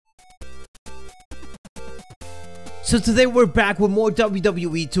So today we're back with more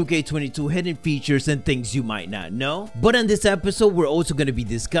WWE 2K22 hidden features and things you might not know. But on this episode, we're also going to be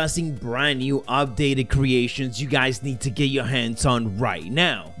discussing brand new updated creations you guys need to get your hands on right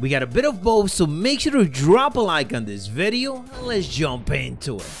now. We got a bit of both, so make sure to drop a like on this video and let's jump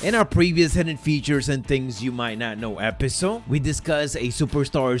into it. In our previous hidden features and things you might not know episode, we discussed a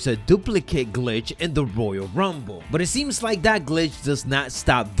superstar's duplicate glitch in the Royal Rumble. But it seems like that glitch does not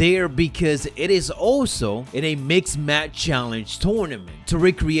stop there because it is also in a mixed match challenge tournament. To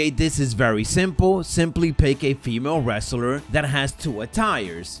recreate this is very simple. Simply pick a female wrestler that has two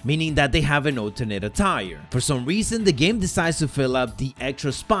attires, meaning that they have an alternate attire. For some reason, the game decides to fill up the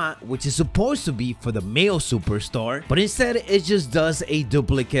extra spot, which is supposed to be for the male superstar, but instead it just does a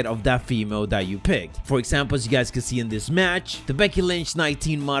duplicate of that female that you picked. For example, as you guys can see in this match, the Becky Lynch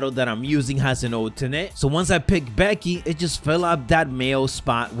 19 model that I'm using has an alternate, so once I pick Becky, it just fill up that male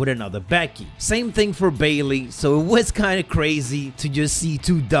spot with another Becky. Same thing for Bailey, so it was kind of crazy to just see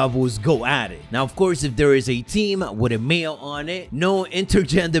two doubles go at it. Now, of course, if there is a team with a male on it, no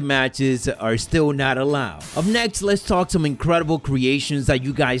intergender matches are still not allowed. Up next, let's talk some incredible creations that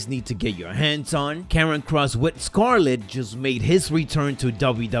you guys need to get your hands on. Karrion Kross with Scarlett just made his return to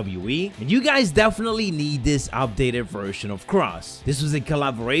WWE, and you guys definitely need this updated version of Kross. This was a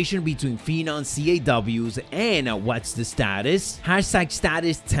collaboration between Phenom CAWs and What's the Status,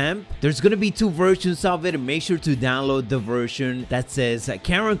 #StatusTemp. There's gonna be two versions of it, and make sure to download the version that says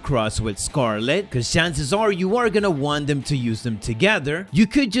Karrion Kross with Scarlett, because chances are you are gonna want them to use them together. You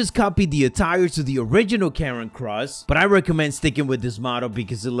could just copy the attire to the original Karrion Kross, but I recommend sticking with this model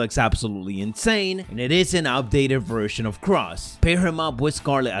because it looks absolutely insane, and it is an updated version of Kross. Pair him up with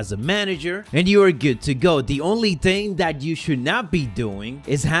Scarlett as a manager, and you are good to go. The only thing that you should not be doing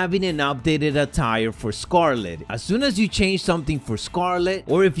is having an updated attire for Scarlett. As soon as you change something for Scarlett,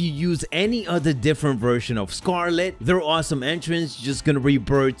 or if you use any other different version of Scarlett, their awesome entrance just gonna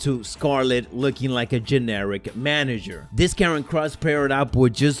revert to Scarlett looking like a generic manager. This Karrion Kross paired up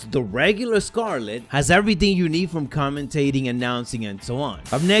with just the regular Scarlett has everything you need from commentating, announcing, and so on.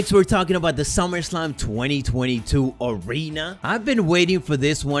 Up next, we're talking about the SummerSlam 2022 Arena. I've been waiting for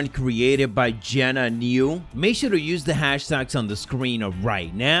this one, created by Jenna New. Make sure to use the hashtags on the screen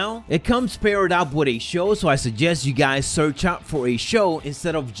right now. It comes paired up with a show, so I suggest you guys search out for a show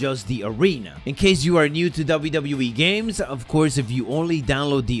instead of just the arena. In case you are new to WWE games, of course, if you only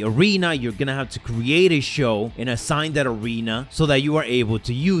download the arena, you're gonna have to create a show and assign that arena so that you are able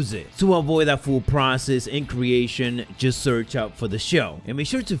to use it. To avoid that full process in creation, just search out for the show. And make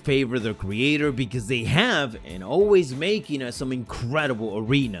sure to favor the creator because they have and always making us some incredible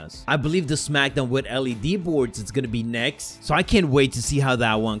arenas. I believe the SmackDown with LED boards is gonna be next, so I can't wait to see how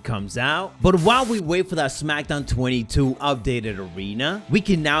that one comes out. But while we wait for that SmackDown 22 updated arena, we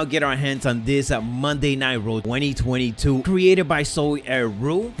can now get our hands on this Monday Night Raw 2022 created by Soy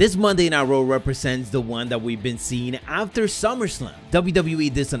Eru. This Monday Night Raw represents the one that we've been seeing after SummerSlam.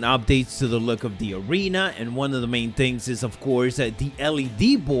 WWE did some updates to the look of the arena, and one of the main things is, of course, the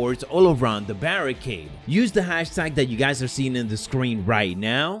LED boards all around the barricade. Use the hashtag that you guys are seeing in the screen right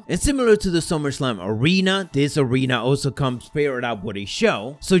now. And similar to the SummerSlam arena, this arena also comes paired up with a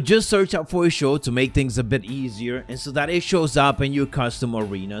show, so just search out for a show to make things a bit easier and so that it shows up in your custom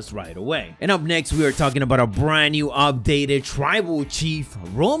arenas right away. And up next, we are talking about a brand new updated Tribal Chief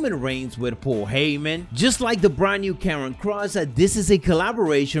Roman Reigns with Paul Heyman. Just like the brand new Karrion Kross, this is a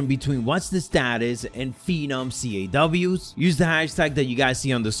collaboration between What's the Status and Phenom CAWs. Use the hashtag that you guys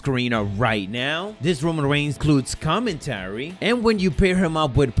see on the screen right now. This Roman Reigns includes commentary, and when you pair him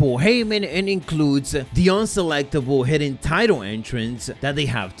up with Paul Heyman, it includes the unselectable hidden title entrance that they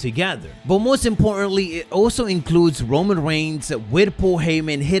have together. But most importantly, it also includes Roman Reigns with Paul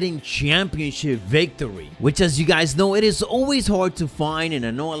Heyman hitting championship victory, which, as you guys know, it is always hard to find, and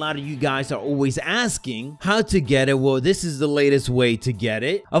I know a lot of you guys are always asking how to get it. Well, this is the latest way to get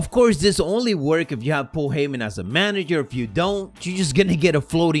it. Of course, this only works if you have Paul Heyman as a manager. If you don't, you're just gonna get a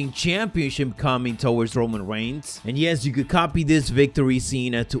floating championship coming towards Roman Reigns. And yes, you could copy this victory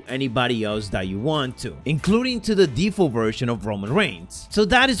scene to anybody else that you want to, including to the default version of Roman Reigns. So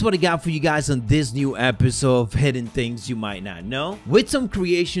that is what I got for you guys on this new episode of Hidden Things You Might Not Know, with some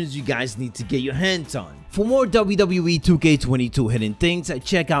creations you guys need to get your hands on. For more WWE 2K22 hidden things,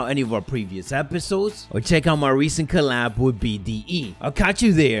 check out any of our previous episodes or check out my recent collab with BDE. I'll catch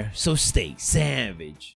you there, so stay savage.